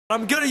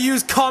I'm gonna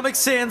use Comic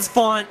Sans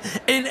font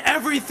in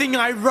everything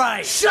I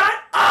write. Shut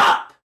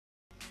up!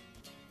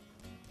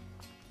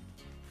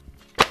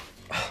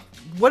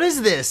 What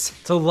is this?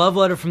 It's a love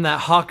letter from that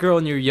hot girl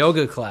in your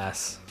yoga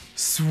class.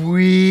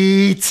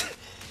 Sweet.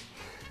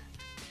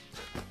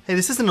 Hey,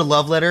 this isn't a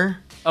love letter.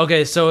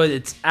 Okay, so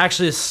it's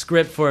actually a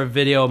script for a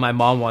video my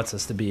mom wants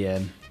us to be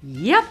in.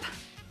 Yep.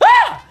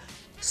 Ah!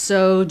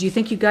 So, do you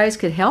think you guys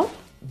could help?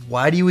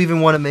 Why do you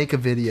even want to make a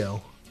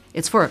video?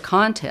 It's for a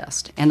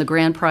contest, and the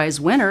grand prize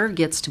winner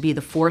gets to be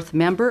the 4th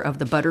member of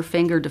the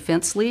Butterfinger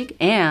Defense League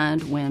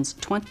and wins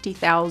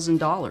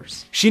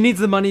 $20,000. She needs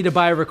the money to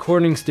buy a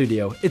recording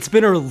studio. It's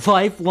been her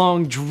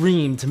lifelong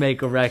dream to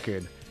make a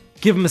record.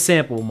 Give him a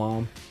sample,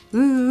 Mom.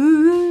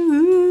 Ooh,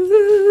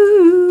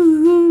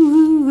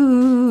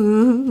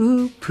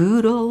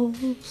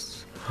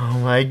 poodles. Oh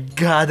my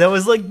god, that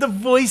was like the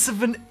voice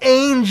of an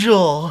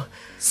angel.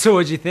 So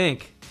what'd you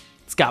think?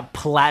 It's got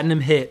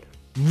platinum hit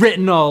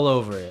written all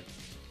over it.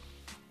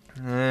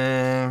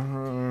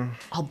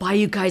 I'll buy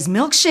you guys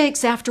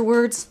milkshakes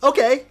afterwards.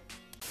 Okay.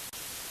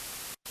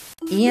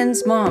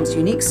 Ian's mom's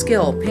unique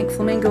skill, pink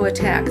flamingo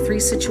attack. 3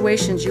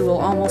 situations you will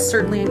almost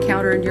certainly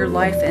encounter in your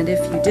life, and if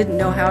you didn't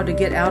know how to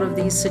get out of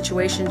these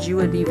situations, you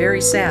would be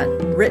very sad.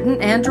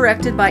 Written and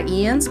directed by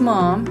Ian's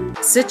mom.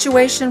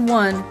 Situation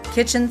 1,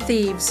 kitchen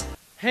thieves.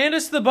 Hand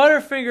us the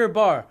Butterfinger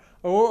bar,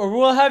 or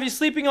we'll have you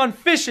sleeping on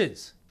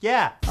fishes.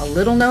 Yeah. A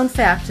little known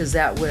fact is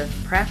that with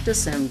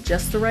practice and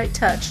just the right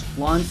touch,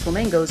 lawn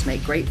flamingos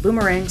make great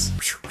boomerangs.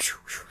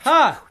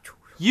 Ha!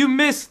 You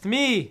missed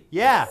me.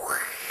 Yeah.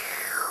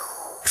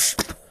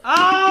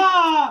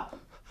 Ah!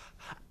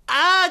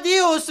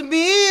 Adios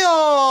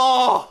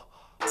mío!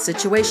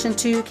 Situation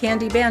 2,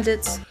 candy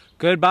bandits.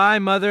 Goodbye,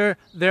 Mother.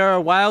 There are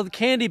wild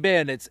candy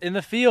bandits in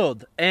the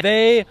field, and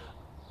they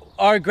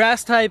are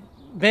grass-type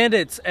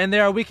bandits, and they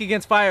are weak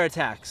against fire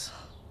attacks.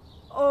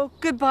 Oh,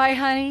 goodbye,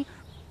 honey.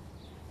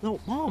 No,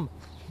 Mom.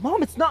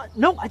 Mom, it's not.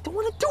 No, I don't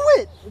want to do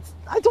it.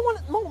 I don't want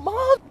to. No,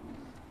 Mom.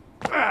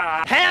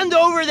 Hand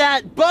over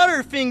that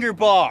Butterfinger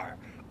bar.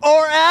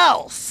 Or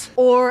else.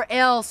 Or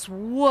else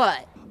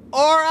what?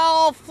 Or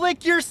I'll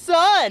flick your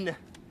son.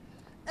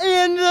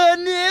 In the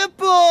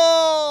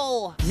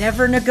nipple.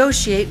 Never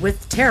negotiate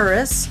with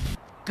terrorists.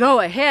 Go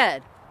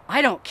ahead.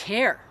 I don't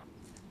care.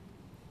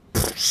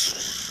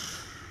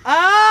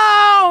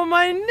 Ow!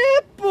 My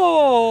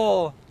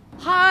nipple!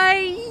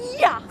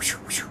 Hi-ya!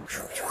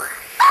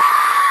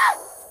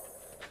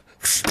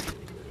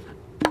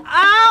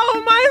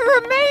 Ow! My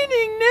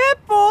remaining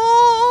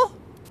nipple!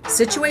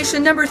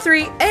 Situation number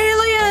 3,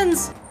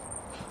 aliens!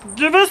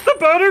 Give us the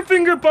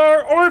Butterfinger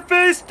bar or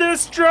face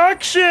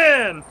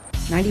destruction!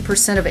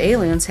 90% of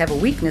aliens have a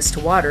weakness to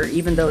water,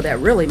 even though that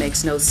really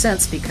makes no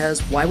sense,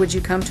 because why would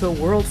you come to a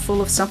world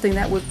full of something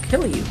that would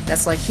kill you?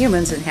 That's like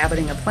humans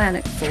inhabiting a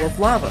planet full of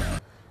lava.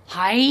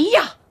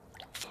 Hi-ya!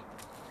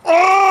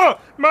 Oh!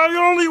 My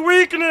only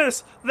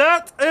weakness!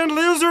 That and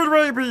lizard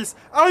rabies!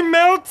 I'm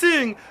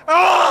melting!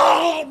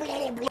 Oh!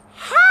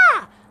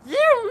 Ha!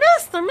 You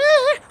missed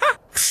me!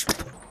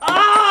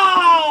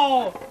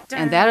 Ow!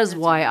 And that is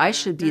why I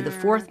should be the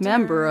 4th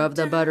member of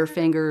the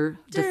Butterfinger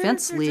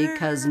Defense League,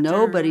 because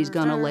nobody's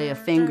gonna lay a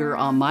finger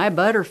on my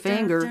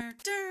Butterfinger.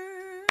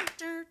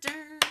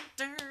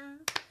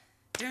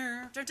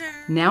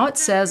 Now it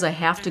says I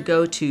have to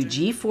go to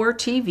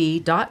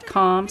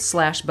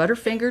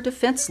g4tv.com/Butterfinger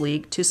Defense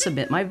League to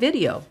submit my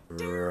video.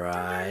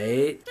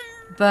 Right.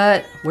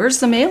 But where's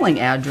the mailing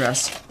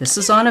address? This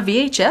is on a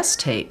VHS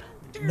tape.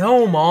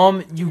 No,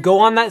 Mom. You go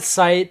on that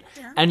site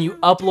and you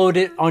upload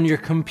it on your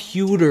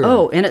computer.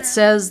 Oh, and it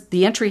says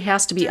the entry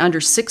has to be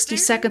under 60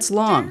 seconds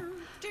long.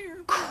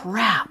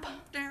 Crap.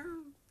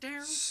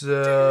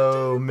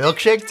 So,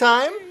 milkshake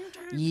time?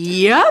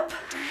 Yep.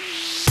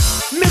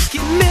 Milky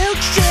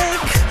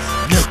milkshake,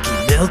 milky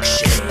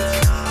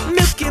milkshake,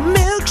 milky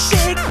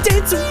milkshake,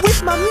 dancing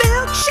with my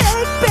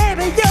milkshake,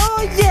 baby,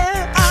 oh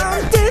yeah,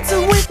 I'm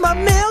dancing with my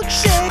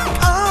milkshake,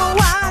 oh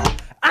I...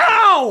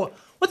 Ow!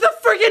 What the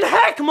friggin'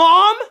 heck,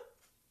 Mom?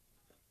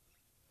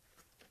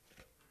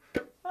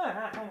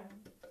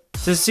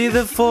 To see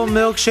the full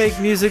milkshake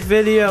music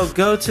video,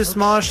 go to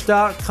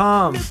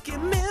smosh.com.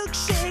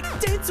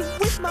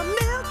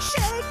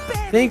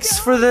 Thanks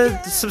for the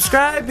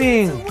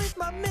subscribing.